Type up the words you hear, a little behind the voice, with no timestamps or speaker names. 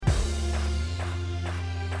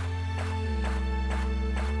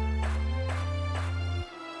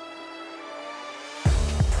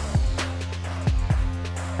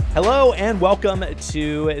Hello and welcome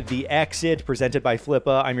to The Exit presented by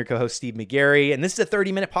Flippa. I'm your co-host Steve McGarry, and this is a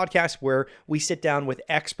 30-minute podcast where we sit down with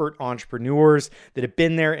expert entrepreneurs that have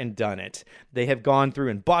been there and done it. They have gone through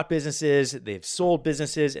and bought businesses, they've sold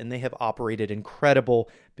businesses, and they have operated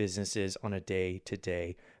incredible businesses on a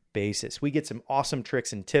day-to-day basis. We get some awesome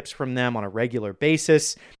tricks and tips from them on a regular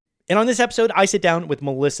basis. And on this episode, I sit down with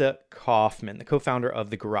Melissa Kaufman, the co-founder of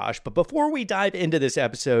The Garage. But before we dive into this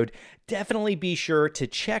episode, definitely be sure to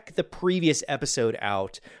check the previous episode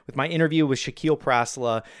out with my interview with Shaquille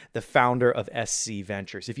Prasla, the founder of SC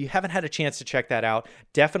Ventures. If you haven't had a chance to check that out,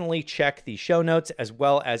 definitely check the show notes as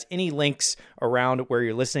well as any links around where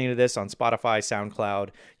you're listening to this on Spotify,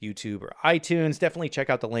 SoundCloud, YouTube, or iTunes. Definitely check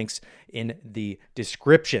out the links in the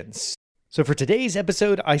descriptions. So for today's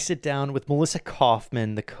episode, I sit down with Melissa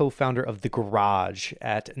Kaufman, the co-founder of The Garage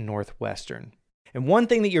at Northwestern. And one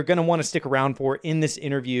thing that you're going to want to stick around for in this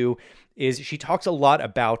interview is she talks a lot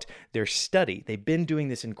about their study. They've been doing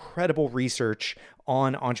this incredible research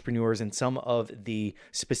on entrepreneurs and some of the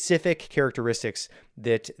specific characteristics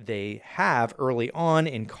that they have early on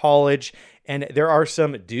in college. And there are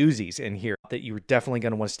some doozies in here that you're definitely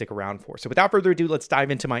going to want to stick around for. So without further ado, let's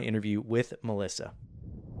dive into my interview with Melissa.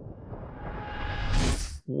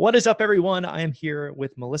 What is up, everyone? I am here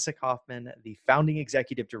with Melissa Kaufman, the founding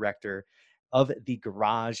executive director of The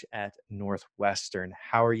Garage at Northwestern.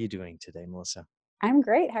 How are you doing today, Melissa? I'm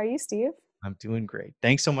great. How are you, Steve? I'm doing great.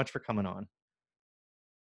 Thanks so much for coming on.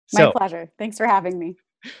 My pleasure. Thanks for having me.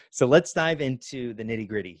 So let's dive into the nitty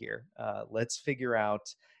gritty here. Let's figure out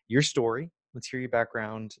your story. Let's hear your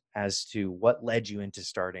background as to what led you into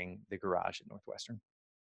starting The Garage at Northwestern.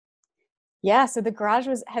 Yeah, so The Garage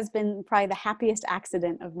has been probably the happiest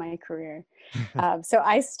accident of my career. So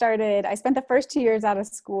I spent the first 2 years out of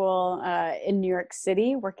school in New York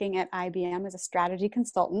City working at IBM as a strategy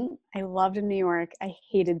consultant. I loved New York. I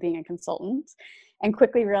hated being a consultant and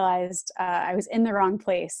quickly realized I was in the wrong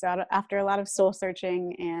place. So after a lot of soul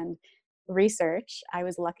searching and research, I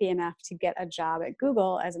was lucky enough to get a job at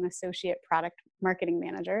Google as an associate product marketing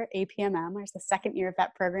manager, APMM. It was the second year of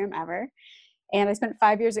that program ever. And I spent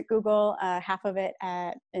 5 years at Google, half of it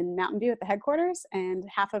in Mountain View at the headquarters and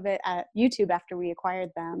half of it at YouTube after we acquired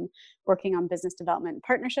them, working on business development and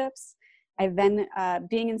partnerships. I then,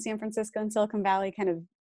 being in San Francisco and Silicon Valley, kind of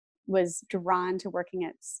was drawn to working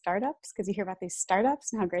at startups because you hear about these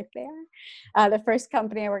startups and how great they are. The first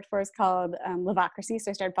company I worked for is called Levocracy.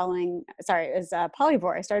 So I started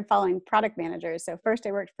Polyvore. I started following product managers. So first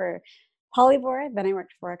I worked for Polyvore, then I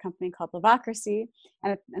worked for a company called Levocracy,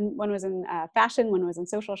 and one was in fashion, one was in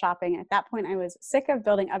social shopping. At that point, I was sick of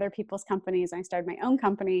building other people's companies. I started my own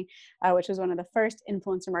company, which was one of the first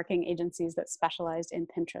influencer marketing agencies that specialized in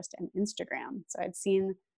Pinterest and Instagram. So I'd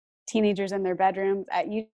seen teenagers in their bedrooms at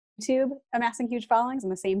YouTube amassing huge followings,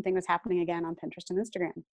 and the same thing was happening again on Pinterest and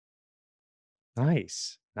Instagram.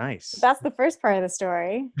 Nice. That's the first part of the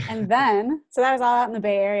story. And then, so that was all out in the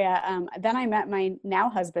Bay Area. Then I met my now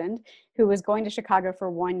husband, who was going to Chicago for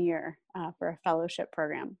 1 year for a fellowship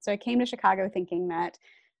program. So I came to Chicago thinking that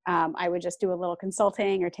I would just do a little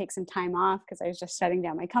consulting or take some time off because I was just shutting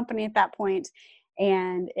down my company at that point.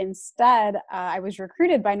 And instead, I was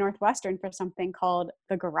recruited by Northwestern for something called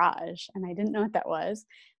The Garage. And I didn't know what that was,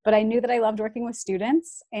 but I knew that I loved working with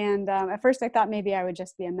students. And at first I thought maybe I would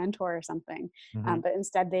just be a mentor or something. But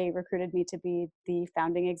instead they recruited me to be the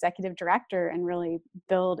founding executive director and really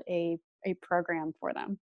build a program for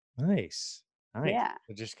them. Nice. Yeah.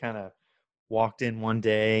 So just kind of walked in one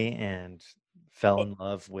day and fell in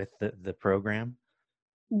love with the program.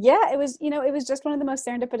 Yeah, it was just one of the most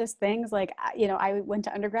serendipitous things. Like, I went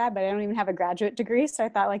to undergrad, but I don't even have a graduate degree. So I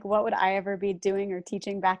thought, like, what would I ever be doing or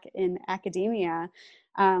teaching back in academia?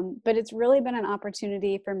 But it's really been an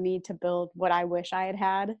opportunity for me to build what I wish I had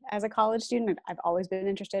had as a college student. I've always been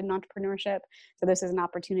interested in entrepreneurship. So this is an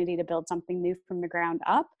opportunity to build something new from the ground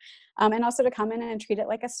up, and also to come in and treat it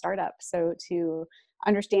like a startup. So to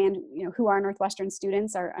understand, who our Northwestern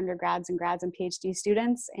students, our undergrads and grads and PhD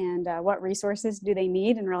students, and what resources do they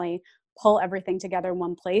need, and really pull everything together in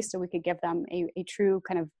one place so we could give them a true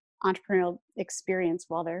kind of entrepreneurial experience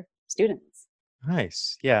while they're students.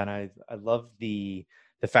 Nice. Yeah. And I love the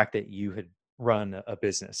fact that you had run a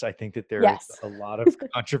business. I think that there's Yes. a lot of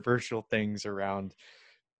controversial things around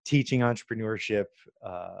teaching entrepreneurship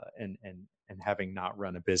and having not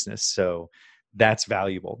run a business. So that's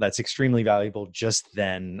valuable. That's extremely valuable just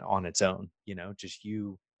then on its own, just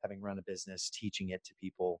you having run a business, teaching it to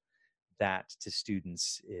people, that to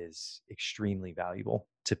students is extremely valuable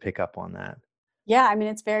to pick up on that. Yeah, I mean,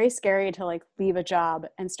 it's very scary to leave a job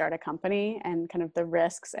and start a company and kind of the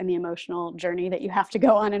risks and the emotional journey that you have to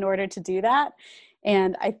go on in order to do that.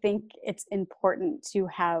 And I think it's important to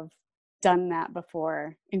have done that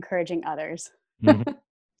before encouraging others. Mhm.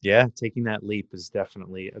 Yeah, taking that leap is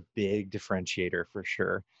definitely a big differentiator for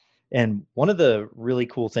sure. And one of the really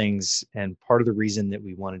cool things, and part of the reason that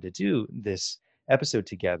we wanted to do this episode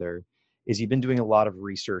together, is you've been doing a lot of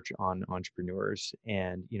research on entrepreneurs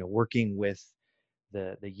and working with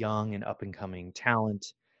the young and up and coming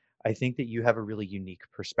talent. I think that you have a really unique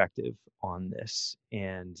perspective on this,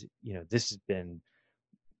 and this has been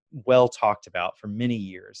well talked about for many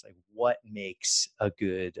years, like what makes a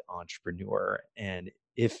good entrepreneur. And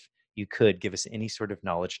if you could give us any sort of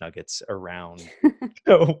knowledge nuggets around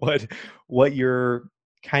what your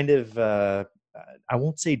kind of I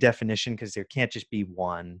won't say definition because there can't just be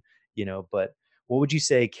one, but what would you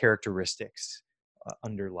say characteristics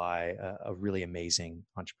underlie a really amazing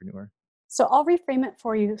entrepreneur? So I'll reframe it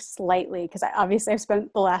for you slightly because I've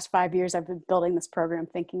spent the last 5 years I've been building this program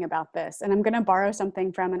thinking about this. And I'm going to borrow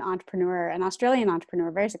something from an entrepreneur, an Australian entrepreneur,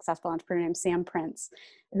 a very successful entrepreneur named Sam Prince,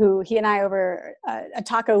 who he and I over a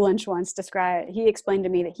taco lunch once he explained to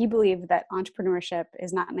me that he believed that entrepreneurship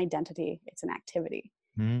is not an identity, it's an activity.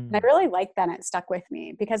 And I Mm, really like that, and it stuck with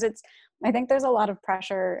me because I think there's a lot of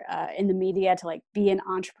pressure in the media to like be an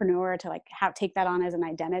entrepreneur, to like take that on as an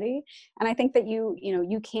identity. And I think that you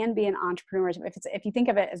can be an entrepreneur if you think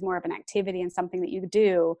of it as more of an activity and something that you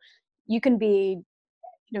do. You can be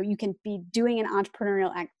you can be doing an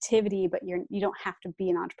entrepreneurial activity, but you don't have to be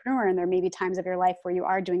an entrepreneur. And there may be times of your life where you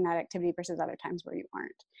are doing that activity versus other times where you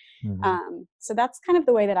aren't. mhm, So that's kind of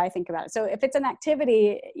the way that I think about it. So if it's an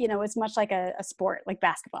activity, it's much like a sport, like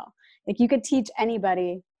basketball. Like you could teach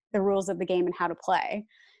anybody the rules of the game and how to play.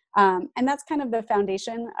 And that's kind of the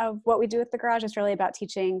foundation of what we do at the Garage. It's really about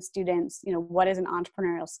teaching students, what is an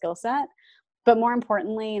entrepreneurial skill set. But more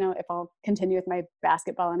importantly, if I'll continue with my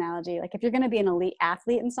basketball analogy, like if you're going to be an elite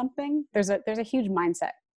athlete in something, there's a huge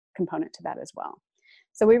mindset component to that as well.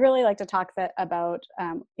 So we really like to talk about,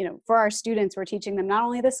 for our students, we're teaching them not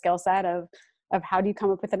only the skill set of how do you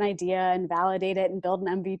come up with an idea and validate it and build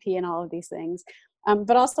an MVP and all of these things,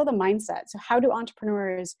 but also the mindset. So how do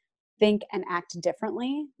entrepreneurs think and act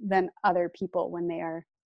differently than other people when they are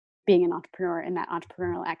being an entrepreneur in that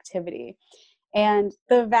entrepreneurial activity? And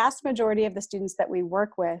the vast majority of the students that we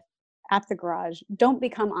work with at the Garage don't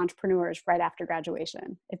become entrepreneurs right after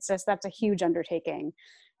graduation. It's just that's a huge undertaking.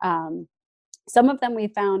 Um, some of them we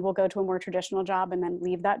found will go to a more traditional job and then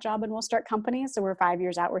leave that job and we'll start companies. So we're 5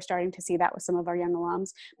 years out. We're starting to see that with some of our young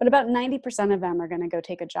alums. But about 90% of them are going to go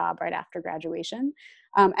take a job right after graduation.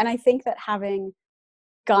 And I think that having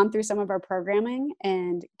gone through some of our programming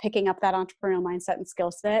and picking up that entrepreneurial mindset and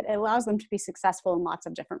skill set, it allows them to be successful in lots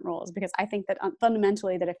of different roles. Because I think that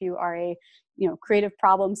fundamentally that if you are a creative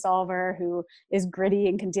problem solver who is gritty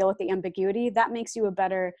and can deal with the ambiguity, that makes you a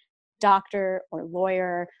better doctor or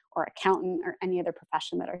lawyer or accountant or any other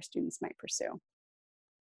profession that our students might pursue.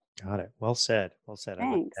 got it. Well said. Well said. I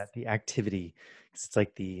like Thanks. that. The activity, 'cause it's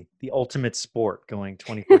like the ultimate sport going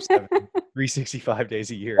 24/7, 365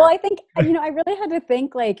 days a Well, year. I think, I really had to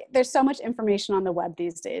think like there's so much information on the web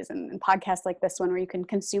these days and podcasts like this one where you can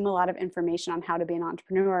consume a lot of information on how to be an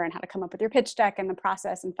entrepreneur and how to come up with your pitch deck and the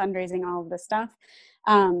process and fundraising, all of this stuff.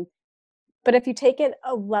 Um, but if you take it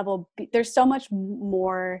a level, there's so much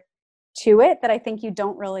more to it that I think you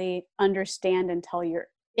don't really understand until you're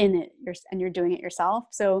in it and you're doing it yourself.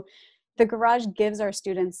 So the Garage gives our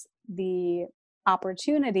students the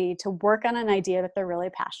opportunity to work on an idea that they're really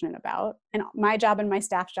passionate about. And my job and my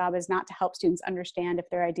staff's job is not to help students understand if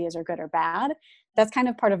their ideas are good or bad. That's kind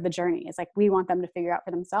of part of the journey. It's like we want them to figure out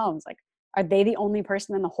for themselves, like, are they the only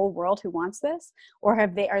person in the whole world who wants this? Or are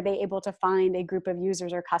they able to find a group of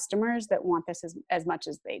users or customers that want this as much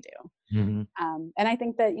as they do? Mhm. And I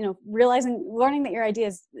think that, learning that your idea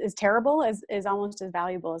is terrible is almost as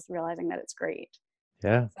valuable as realizing that it's great.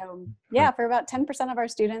 Yeah. So Right. yeah, for about 10% of our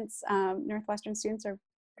students, Northwestern students are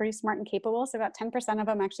pretty smart and capable. So about 10% of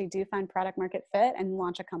them actually do find product market fit and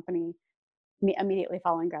launch a company immediately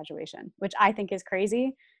following graduation, which I think is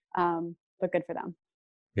crazy, but good for them.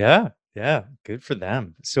 Yeah. Yeah. Good for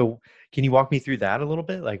them. So can you walk me through that a little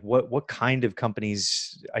bit? Like what kind of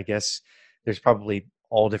companies, I guess there's probably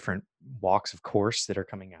all different walks of course that are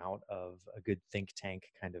coming out of a good think tank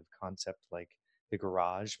kind of concept like the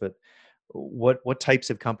Garage, but what types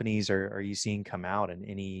of companies are you seeing come out, and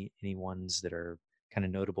any ones that are kind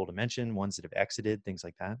of notable to mention, ones that have exited, things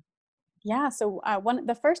like that? Yeah, so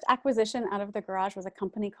the first acquisition out of the Garage was a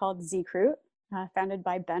company called Zcroot, founded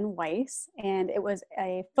by Ben Weiss, and it was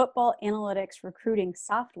a football analytics recruiting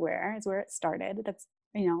software. Is where it started. That's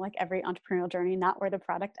like every entrepreneurial journey, not where the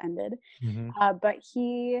product ended. Hmm. But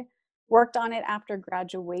he worked on it after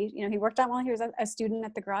graduation. He worked on while he was a student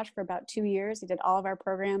at the garage for about 2 years. He did all of our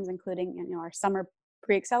programs, including, our summer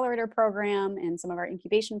pre-accelerator program and some of our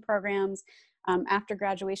incubation programs. After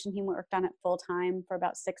graduation, he worked on it full time for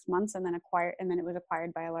about 6 months, and then it was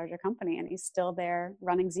acquired by a larger company. And he's still there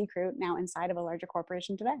running Zcruit, now inside of a larger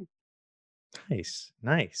corporation today. Nice,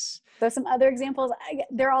 nice. So some other examples,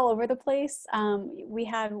 they're all over the place. We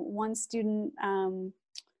had one student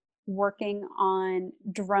working on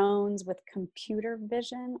drones with computer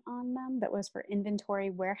vision on them that was for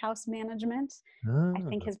inventory warehouse management. I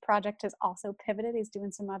think his project has also pivoted. He's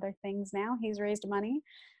doing some other things now. He's raised money.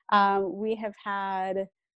 We have had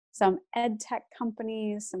some ed tech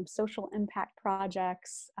companies, some social impact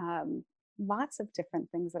projects, lots of different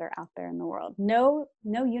things that are out there in the world. No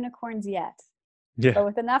unicorns yet, Yeah. but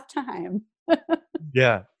with enough time.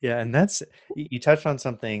 Yeah. Yeah. And you touched on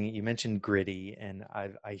something. You mentioned gritty, and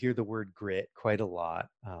I hear the word grit quite a lot,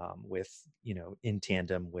 with, in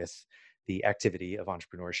tandem with the activity of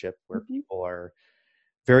entrepreneurship, where people are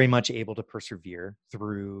very much able to persevere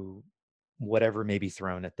through whatever may be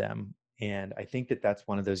thrown at them. And I think that that's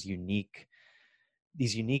one of those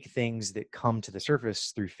these unique things that come to the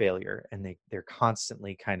surface through failure, and they're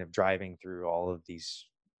constantly kind of driving through all of these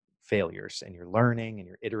failures, and you're learning and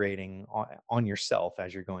you're iterating on yourself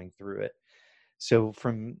as you're going through it. So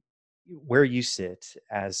from where you sit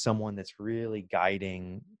as someone that's really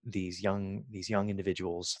guiding these young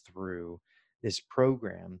individuals through this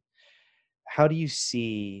program, how do you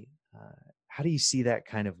see that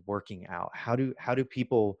kind of working out? How do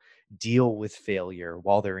people deal with failure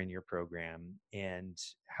while they're in your program, and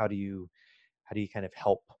how do you kind of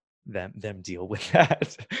help them deal with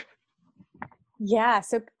that? Yeah,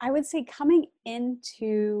 so I would say coming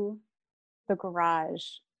into the garage,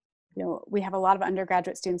 we have a lot of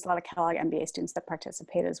undergraduate students, a lot of Kellogg MBA students that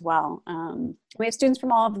participate as well. We have students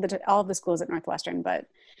from all of the schools at Northwestern, but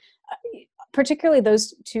particularly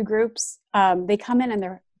those two groups, they come in and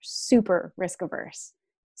they're super risk averse.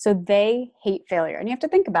 So they hate failure. And you have to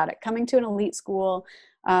think about it. Coming to an elite school,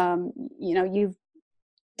 you've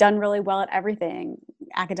done really well at everything,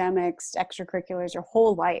 academics, extracurriculars, your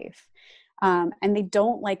whole life. And they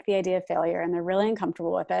don't like the idea of failure, and they're really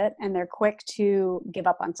uncomfortable with it, and they're quick to give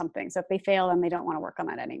up on something. So if they fail, then they don't want to work on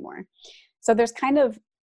that anymore. So there's kind of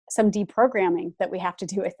some deprogramming that we have to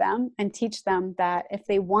do with them, and teach them that if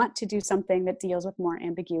they want to do something that deals with more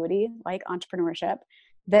ambiguity, like entrepreneurship,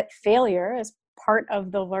 that failure is part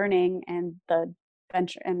of the learning and the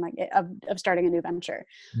venture, and of starting a new venture.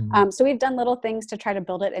 So we've done little things to try to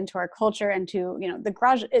build it into our culture, and to, the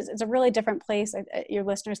garage is a really different place. Your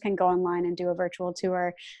listeners can go online and do a virtual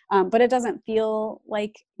tour, but it doesn't feel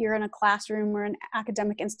like you're in a classroom or an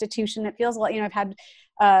academic institution. It feels like, I've had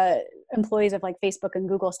employees of like Facebook and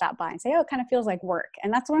Google stop by and say, oh, it kind of feels like work.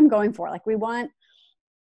 And that's what I'm going for. Like, we want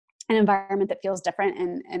an environment that feels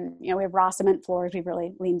different. And we have raw cement floors. We've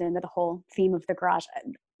really leaned into the whole theme of the garage.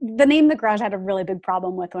 The name the garage I had a really big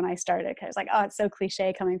problem with when I started, because like, oh, it's so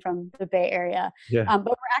cliche coming from the Bay Area. Yeah. But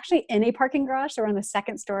we're actually in a parking garage. So we're on the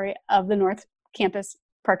second story of the North Campus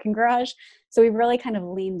parking garage. So we've really kind of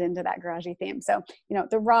leaned into that garagey theme. So,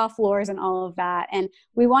 the raw floors and all of that. And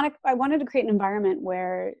I wanted to create an environment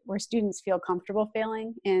where students feel comfortable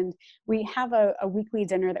failing. And we have a weekly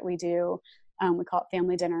dinner that we do. We call it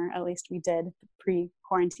family dinner, at least we did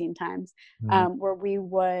pre-quarantine times, where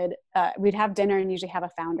we'd have dinner and usually have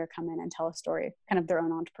a founder come in and tell a story, kind of their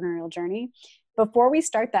own entrepreneurial journey. Before we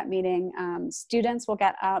start that meeting, students will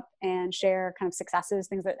get up and share kind of successes,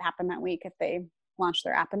 things that happened that week. If they launched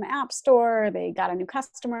their app in the App Store, they got a new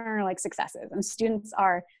customer, like successes. And students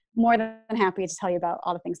are more than happy to tell you about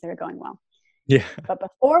all the things that are going well. Yeah. But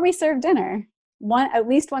before we serve dinner, at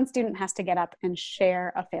least one student has to get up and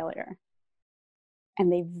share a failure.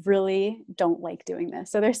 And they really don't like doing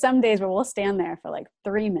this. So there's some days where we'll stand there for like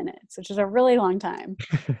 3 minutes, which is a really long time,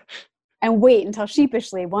 and wait until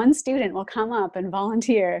sheepishly one student will come up and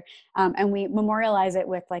volunteer. And we memorialize it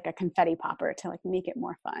with like a confetti popper to like make it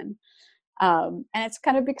more fun. And it's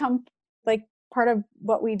kind of become like part of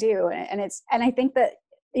what we do. And I think that,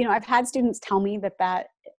 I've had students tell me that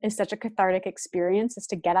is such a cathartic experience, is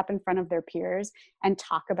to get up in front of their peers and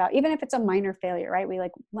talk about, even if it's a minor failure, right?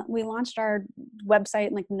 We launched our website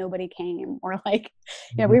and like nobody came, or like,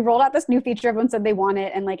 we rolled out this new feature, everyone said they want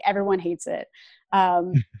it, and like everyone hates it.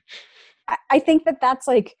 I think that that's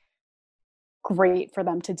like great for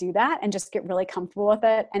them to do that and just get really comfortable with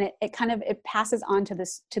it. And it passes on to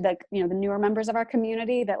the newer members of our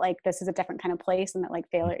community, that like, this is a different kind of place, and that like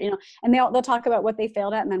failure, and they'll talk about what they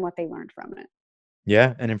failed at and then what they learned from it.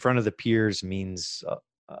 Yeah. And in front of the peers means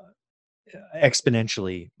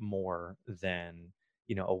exponentially more than,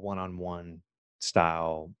 a one-on-one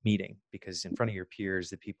style meeting, because in front of your peers,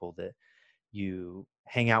 the people that you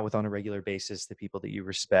hang out with on a regular basis, the people that you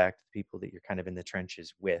respect, the people that you're kind of in the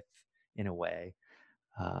trenches with in a way,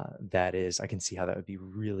 that is, I can see how that would be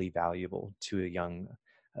really valuable to a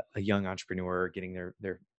young entrepreneur getting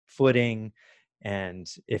their footing. And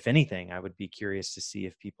if anything, I would be curious to see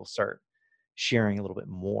if people start sharing a little bit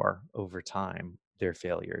more over time their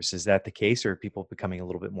failures. Is that the case, or are people becoming a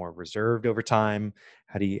little bit more reserved over time?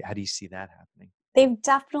 How do you see that happening? They've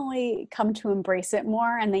definitely come to embrace it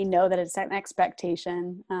more, and they know that it's an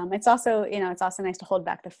expectation. It's also, it's also nice to hold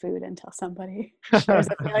back the food until somebody shares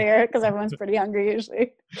a failure, because everyone's pretty hungry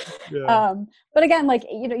usually. Yeah. But again, like,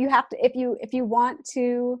 you have to, if you want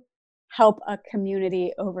to help a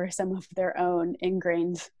community over some of their own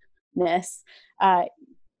ingrainedness,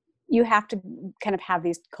 you have to kind of have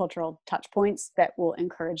these cultural touch points that will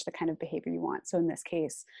encourage the kind of behavior you want. So in this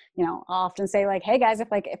case, I'll often say, like, hey guys,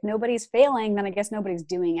 if nobody's failing, then I guess nobody's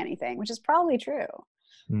doing anything, which is probably true.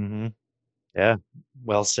 Hmm. Yeah.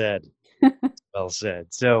 Well said. Well said.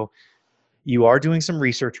 So you are doing some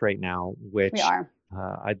research right now, We which are.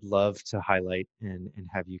 I'd love to highlight and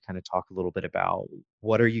have you kind of talk a little bit about.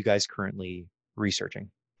 What are you guys currently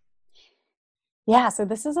researching? Yeah, so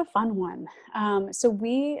this is a fun one. So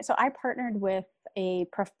I partnered with a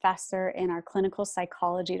professor in our clinical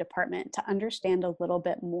psychology department to understand a little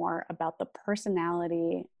bit more about the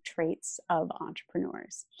personality traits of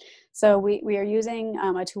entrepreneurs. So we are using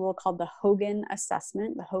a tool called the Hogan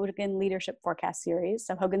Assessment, the Hogan Leadership Forecast Series.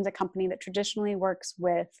 So Hogan's a company that traditionally works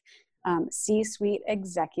with C-suite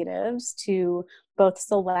executives to both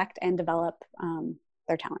select and develop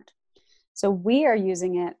their talent. So we are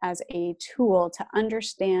using it as a tool to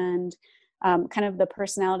understand kind of the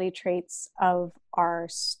personality traits of our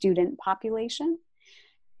student population.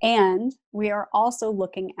 And we are also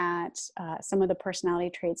looking at some of the personality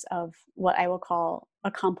traits of what I will call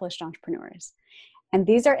accomplished entrepreneurs. And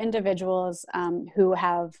these are individuals who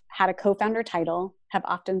have had a co-founder title, have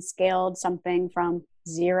often scaled something from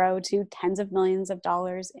zero to tens of millions of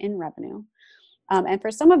dollars in revenue. And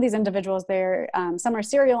for some of these individuals, some are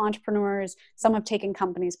serial entrepreneurs, some have taken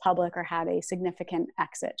companies public or had a significant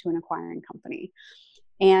exit to an acquiring company.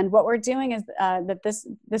 And what we're doing is that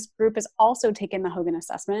this group has also taken the Hogan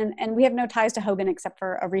assessment, and we have no ties to Hogan except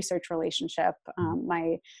for a research relationship.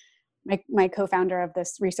 My co-founder of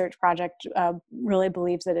this research project really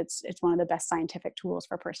believes that it's one of the best scientific tools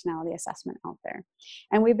for personality assessment out there.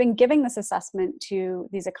 And we've been giving this assessment to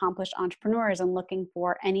these accomplished entrepreneurs and looking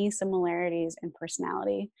for any similarities in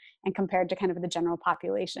personality and compared to kind of the general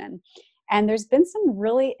population. And there's been some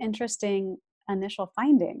really interesting initial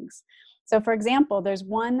findings. So for example, there's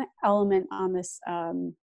one element on this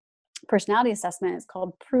personality assessment. It's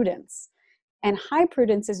called prudence. And high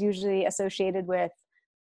prudence is usually associated with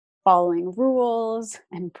following rules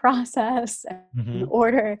and process and Hmm.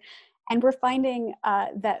 order. And we're finding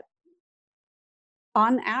that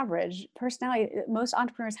on average, most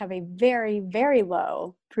entrepreneurs have a very, very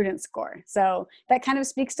low prudence score. So that kind of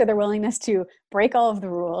speaks to their willingness to break all of the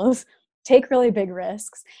rules, take really big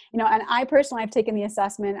risks. And I personally, I've taken the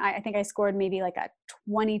assessment. I think I scored maybe like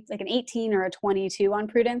like an 18 or a 22 on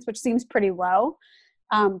prudence, which seems pretty low.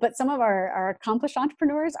 But some of our accomplished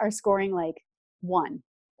entrepreneurs are scoring like 1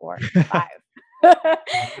 or 5.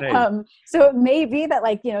 Right. So it may be that,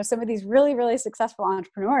 like, some of these really, really successful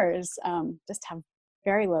entrepreneurs just have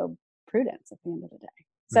very low prudence at the end of the day.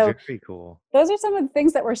 So Very cool. those are some of the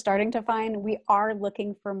things that we're starting to find. We are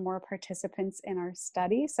looking for more participants in our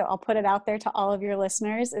study. So I'll put it out there to all of your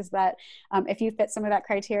listeners, is that if you fit some of that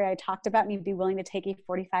criteria I talked about and you'd be willing to take a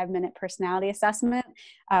 45-minute personality assessment,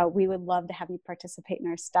 we would love to have you participate in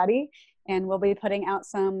our study. And we'll be putting out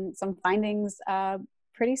some findings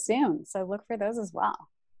pretty soon. So look for those as well.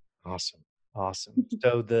 Awesome. Awesome.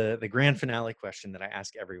 So the grand finale question that I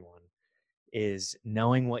ask everyone is,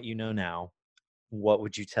 knowing what you know now, what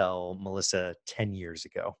would you tell Melissa 10 years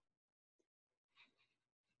ago?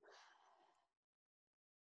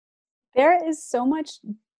 There is so much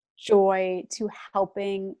joy to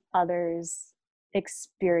helping others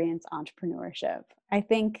experience entrepreneurship. I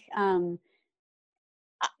think,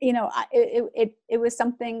 it was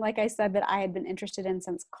something, like I said, that I had been interested in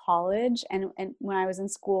since college. And when I was in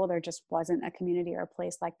school, there just wasn't a community or a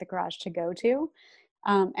place like the Garage to go to.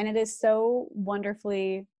 And it is so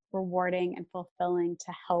wonderfully rewarding and fulfilling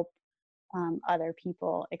to help other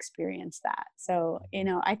people experience that. So,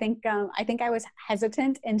 I think I was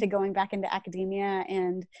hesitant into going back into academia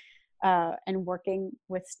and working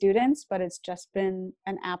with students, but it's just been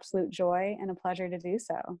an absolute joy and a pleasure to do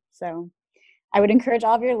so. So, I would encourage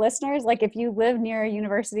all of your listeners, like if you live near a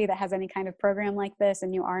university that has any kind of program like this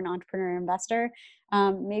and you are an entrepreneur investor,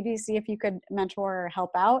 maybe see if you could mentor or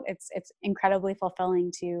help out. It's incredibly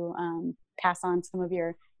fulfilling to pass on some of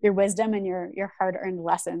your wisdom and your hard-earned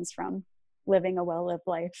lessons from living a well-lived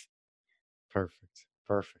life. Perfect.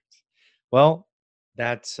 Perfect. Well,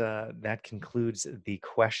 that concludes the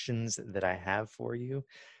questions that I have for you.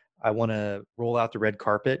 I want to roll out the red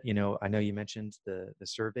carpet. I know you mentioned the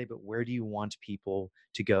survey, but where do you want people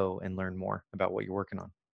to go and learn more about what you're working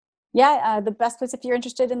on? Yeah, the best place, if you're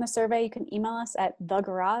interested in the survey, you can email us at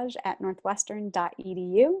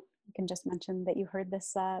thegarage@northwestern.edu. You can just mention that you heard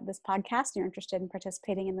this podcast and you're interested in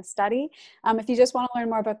participating in the study. If you just want to learn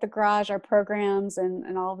more about the Garage, our programs,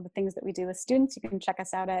 and all of the things that we do with students, you can check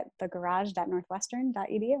us out at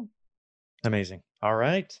thegarage.northwestern.edu. Amazing. All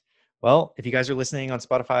right. Well, if you guys are listening on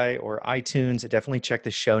Spotify or iTunes, definitely check the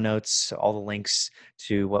show notes. All the links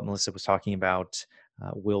to what Melissa was talking about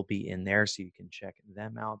will be in there, so you can check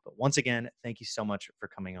them out. But once again, thank you so much for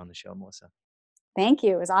coming on the show, Melissa. Thank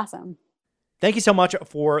you. It was awesome. Thank you so much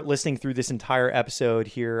for listening through this entire episode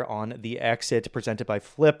here on The Exit presented by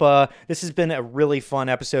Flippa. This has been a really fun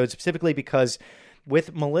episode, specifically because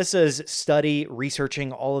with Melissa's study,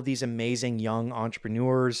 researching all of these amazing young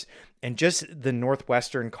entrepreneurs and just the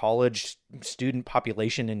Northwestern College student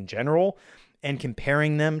population in general, and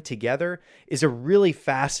comparing them together is a really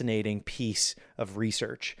fascinating piece of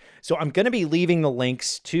research. So I'm going to be leaving the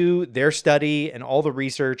links to their study and all the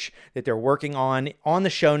research that they're working on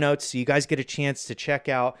the show notes, so you guys get a chance to check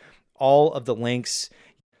out all of the links.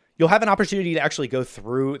 You'll have an opportunity to actually go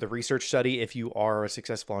through the research study if you are a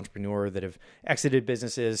successful entrepreneur that have exited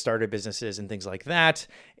businesses, started businesses, and things like that.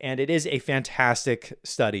 And it is a fantastic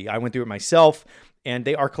study. I went through it myself, and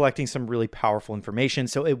they are collecting some really powerful information.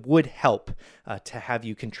 So it would help to have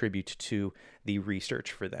you contribute to the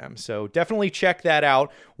research for them. So definitely check that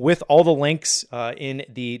out with all the links in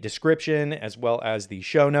the description as well as the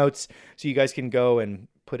show notes. So you guys can go and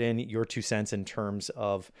put in your 2 cents in terms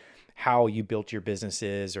of how you built your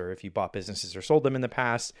businesses, or if you bought businesses or sold them in the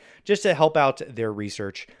past, just to help out their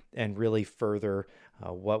research and really further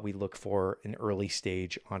what we look for in early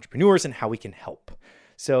stage entrepreneurs and how we can help.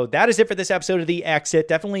 So that is it for this episode of The Exit.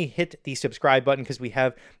 Definitely hit the subscribe button because we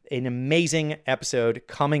have an amazing episode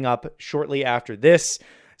coming up shortly after this.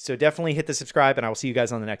 So definitely hit the subscribe, and I will see you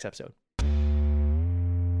guys on the next episode.